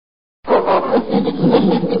Hey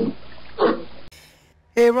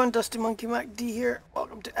everyone, Dusty Monkey Mac D here.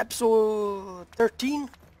 Welcome to episode 13.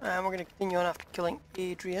 We're going to continue on after killing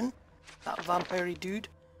Adrian, that vampire dude.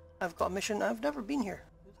 I've got a mission. I've never been here.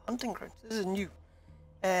 Hunting grounds. This is new.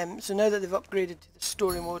 So now that they've upgraded to the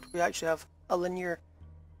story mode, we actually have a linear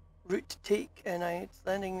route to take, and it's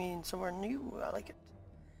landing me in somewhere new. I like it.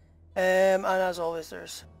 And as always,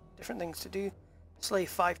 there's different things to do. Slay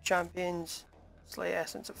 5 champions, slay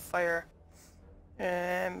essence of fire,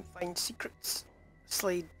 find secrets,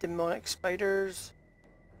 slay demonic spiders,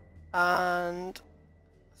 and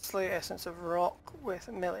slay essence of rock with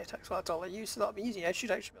melee attacks. So that's all I use, so that'll be easy. I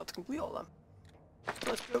should actually be able to complete all of them. So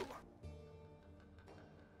let's go.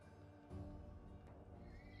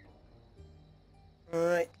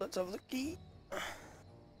 Alright, let's have a look.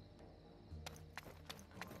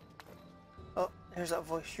 Oh, there's that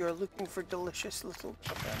voice. You're looking for delicious little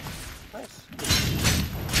puppets. Nice.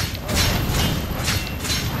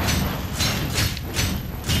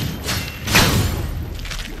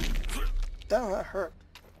 Damn, that hurt.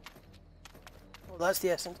 Well, that's the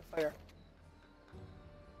essence of fire.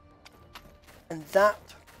 And that,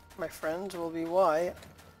 my friends, will be why I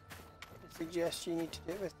suggest you need to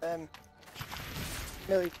do it with them.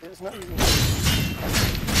 Melee, it's not easy.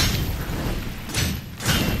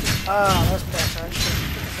 Ah, that's better actually.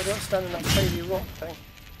 If I don't stand in that crazy rock thing.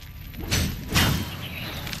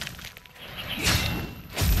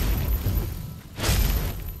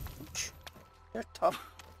 Ouch. You're tough.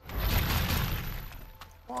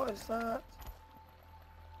 What is that?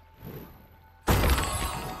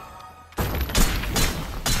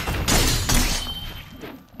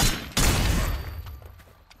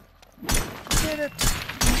 Get it!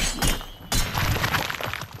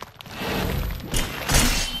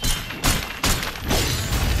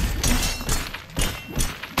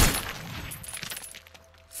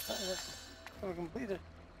 We completed.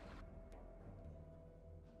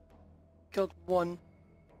 Killed one.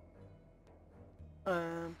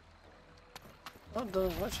 Not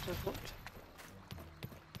done as much as I've looked.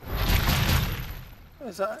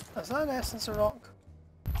 Is that an essence of rock?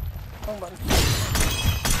 Wrong button.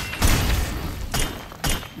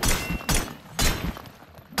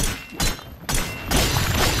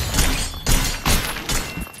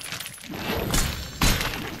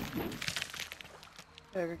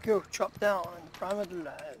 There we go, chop down and prime of the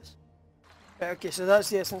lives. Right, okay, so that's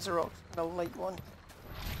the essence of rocks, the light one.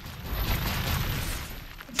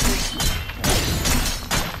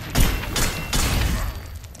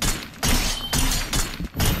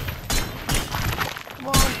 Come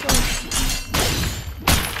on, kill him.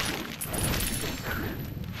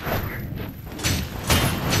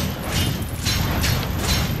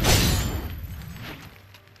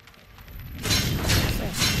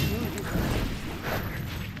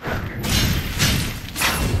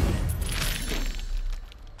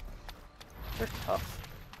 They're tough.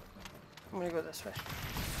 I'm gonna go this way.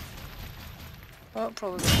 Oh,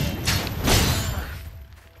 probably that way.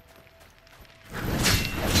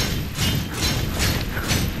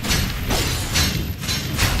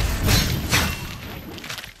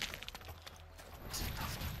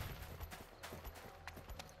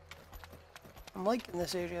 I'm liking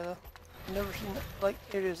this area though. I've never seen it, like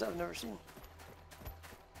areas that I've never seen.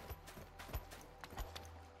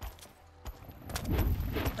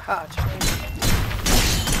 Aha, it's fine.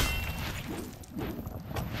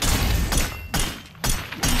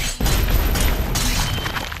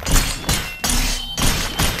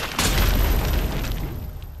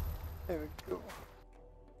 There we go.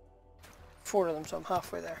 4 of them, so I'm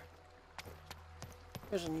halfway there.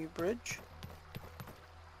 There's a new bridge.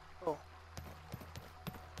 Oh.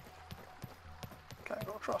 Can't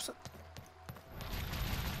go across it.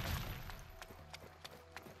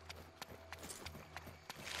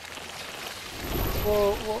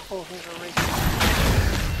 Whoa, whoa, oh, here's a rig.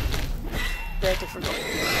 Yeah, I forgot.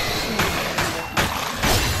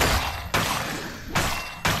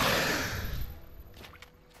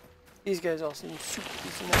 These guys all seem super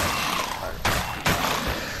decent now.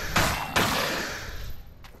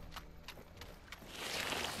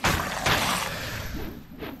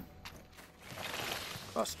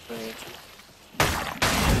 Cross bridge.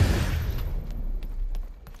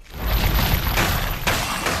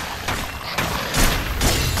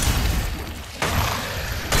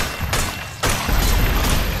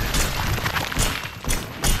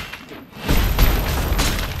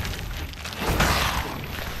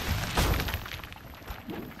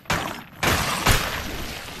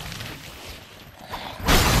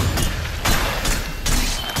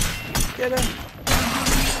 Get him!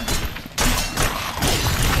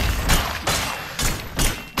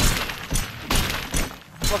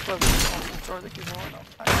 Luckily, I've got an awesome sword that gives me one up.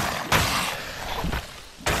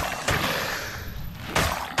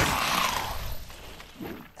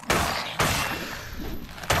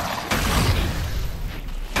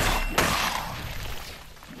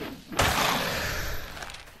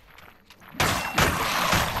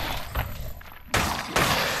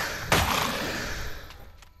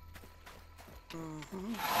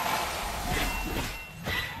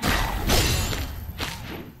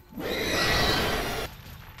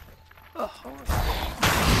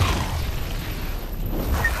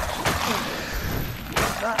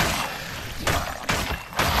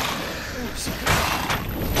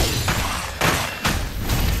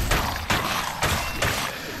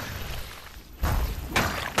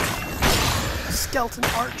 Skeleton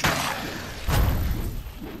archer.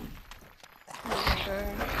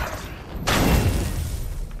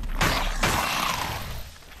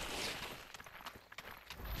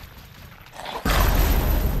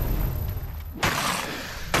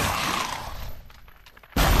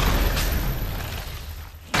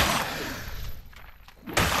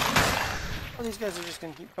 Oh, these guys are just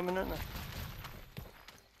gonna keep coming, aren't they?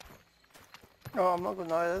 Oh, I'm not going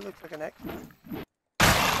to lie, that looks like an X-Man.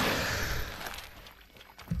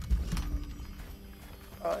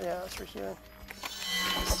 Oh yeah, that's for healing.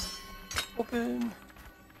 Open.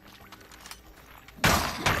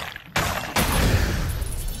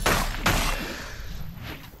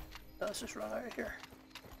 Let's just run out of here.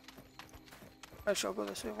 I shall go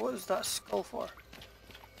this way. What is that skull for?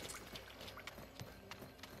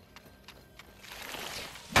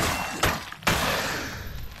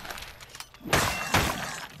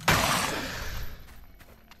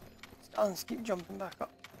 Let's keep jumping back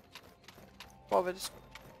up. What about this?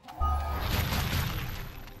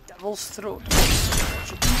 Devil's throat.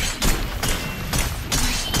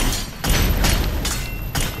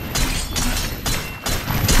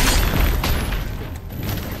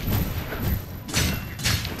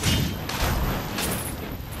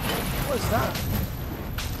 What is that?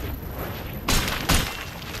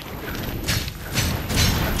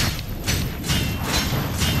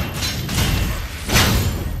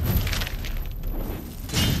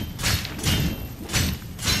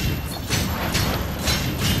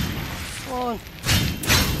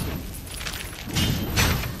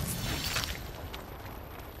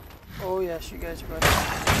 Oh yes, you guys are right.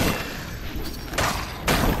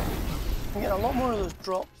 I'm getting a lot more of those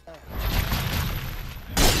drops now.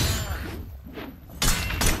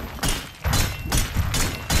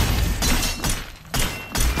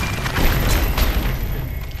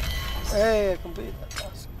 Hey, I completed that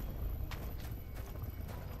task.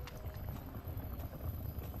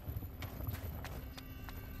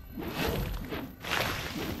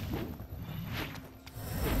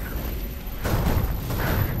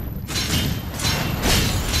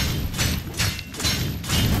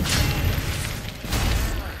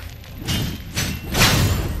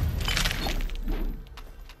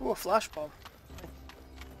 Oh, a flash bomb.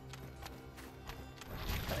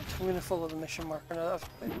 Right, I'm going to follow the mission marker now that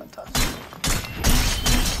I've played my task.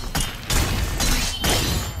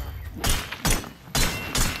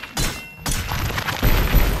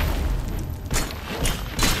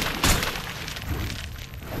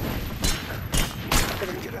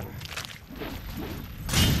 Get in.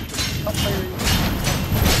 Not firing.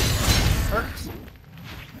 Hurts.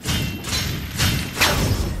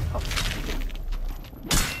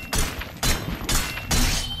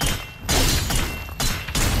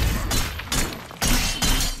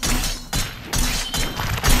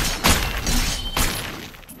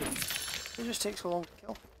 It just takes so long to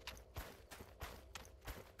kill.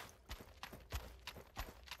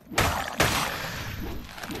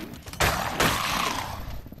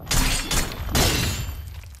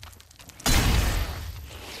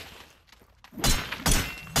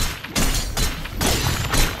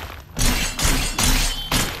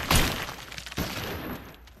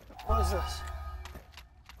 What is this?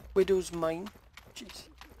 Widow's Mine? Jeez.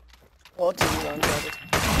 What did you land at it?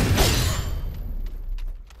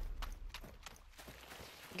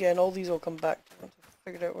 Again, all these will come back once I've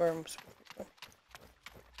figured out where I'm supposed to go.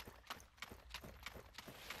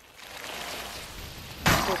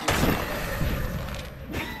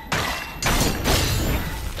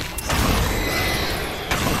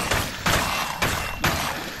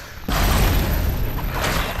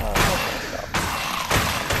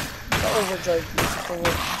 That overdrive beautiful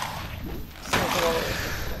work. Something all over.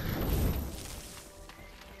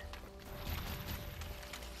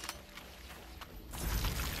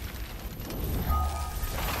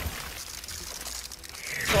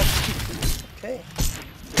 Okay.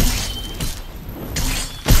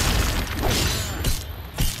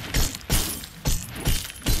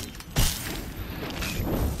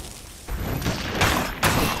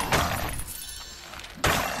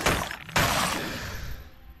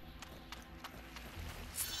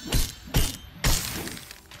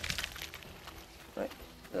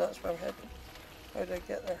 That's where I'm headed. How did I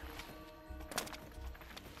get there?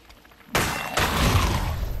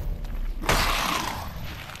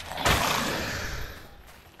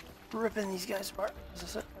 Ripping these guys apart. Is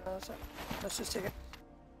this it? No, that's it. Let's just take it.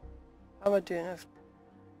 How am I doing?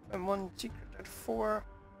 I'm 1 secret out of 4.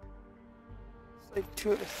 It's like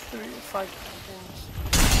 2 out of 3 or 5 campaigns.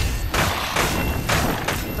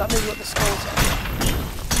 Is that maybe what the skulls are?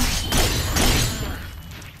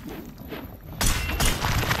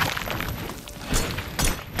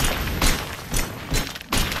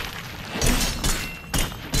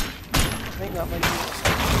 I think that might be it.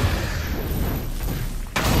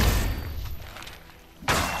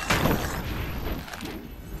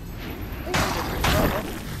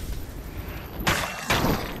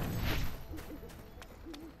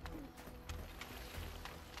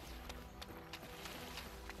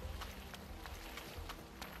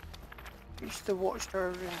 Reach the watchtower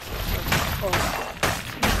room. Oh.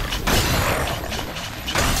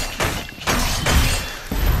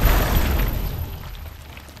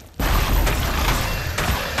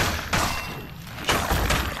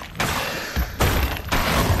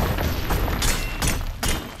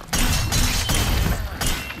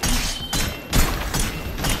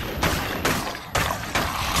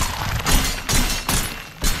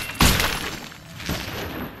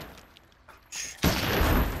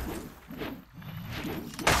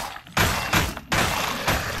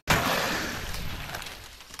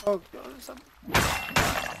 Oh god, there's something.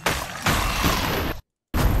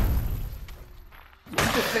 I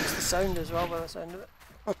need to fix the sound as well by the sound of it.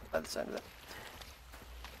 By the sound of it.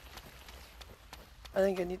 I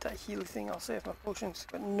think I need that heal thing. I'll save my potions.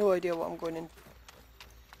 Got no idea what I'm going in.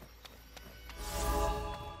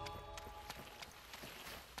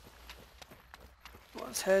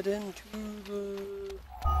 Let's head into the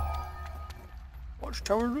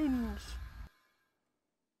watchtower ruins.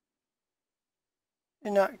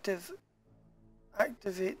 Inactive.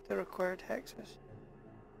 Activate the required hexes.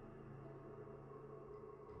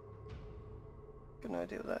 Got no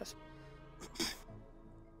idea what that is.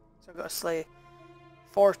 So I've got to slay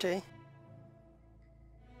 40.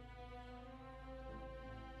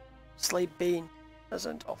 Slay Bane. That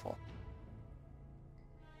sounds awful.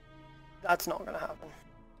 That's not going to happen.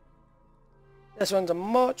 This one's a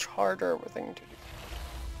much harder thing to do.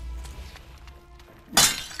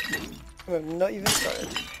 I've not even started.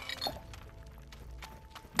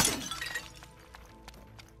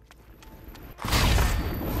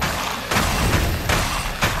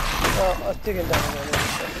 Oh, I was digging down a little bit.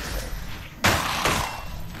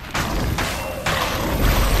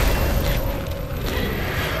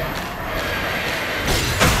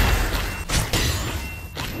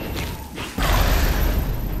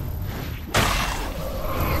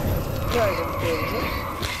 Yeah, I didn't do it.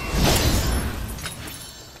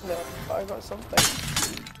 No, but I got something.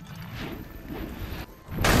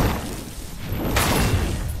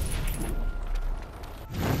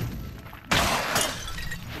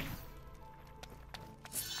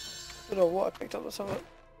 I don't know what I picked up. Let's have a look.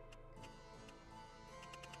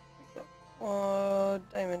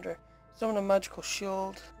 Diamond ray. Summon a magical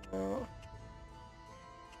shield. No.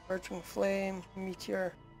 Arching flame.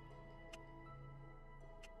 Meteor.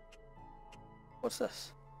 What's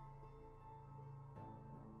this?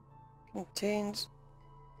 Contains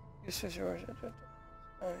useless resources.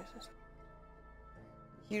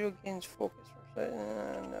 Hero gains focus for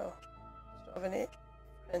no. Don't have any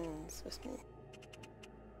friends with me.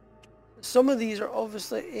 Some of these are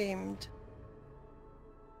obviously aimed.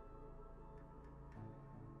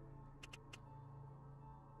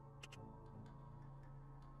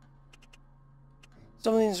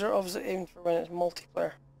 Some of these are obviously aimed for when it's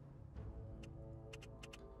multiplayer.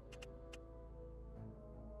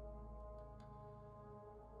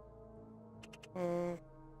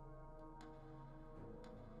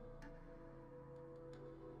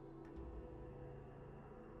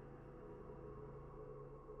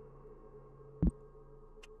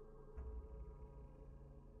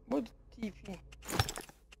 What TP?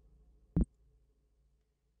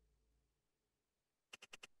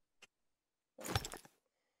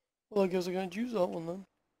 Well, I guess I can't use that one then.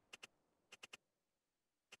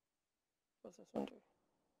 What's this one do?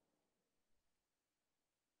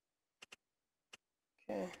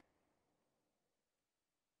 Okay.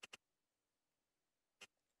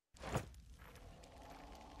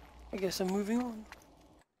 I guess I'm moving on.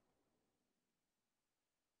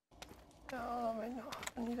 No, that might not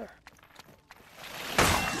happen either.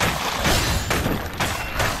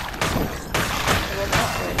 I went that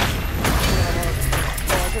way.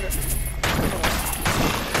 Oh, I did it.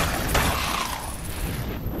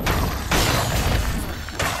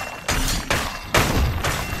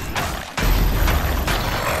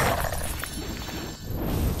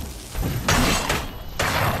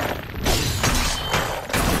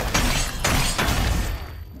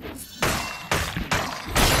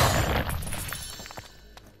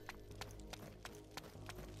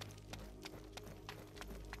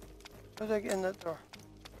 do I get in that door?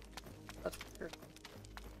 That's weird.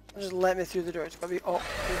 Just let me through the door. It's gotta be. Oh,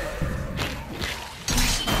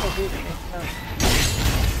 okay.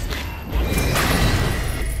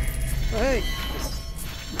 Oh, hey.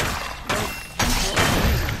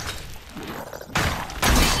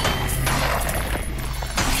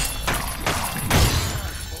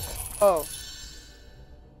 Oh.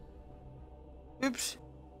 Oops.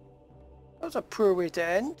 That was a poor way to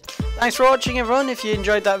end. Thanks for watching, everyone. If you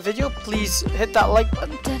enjoyed that video, please hit that like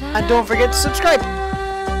button and don't forget to subscribe.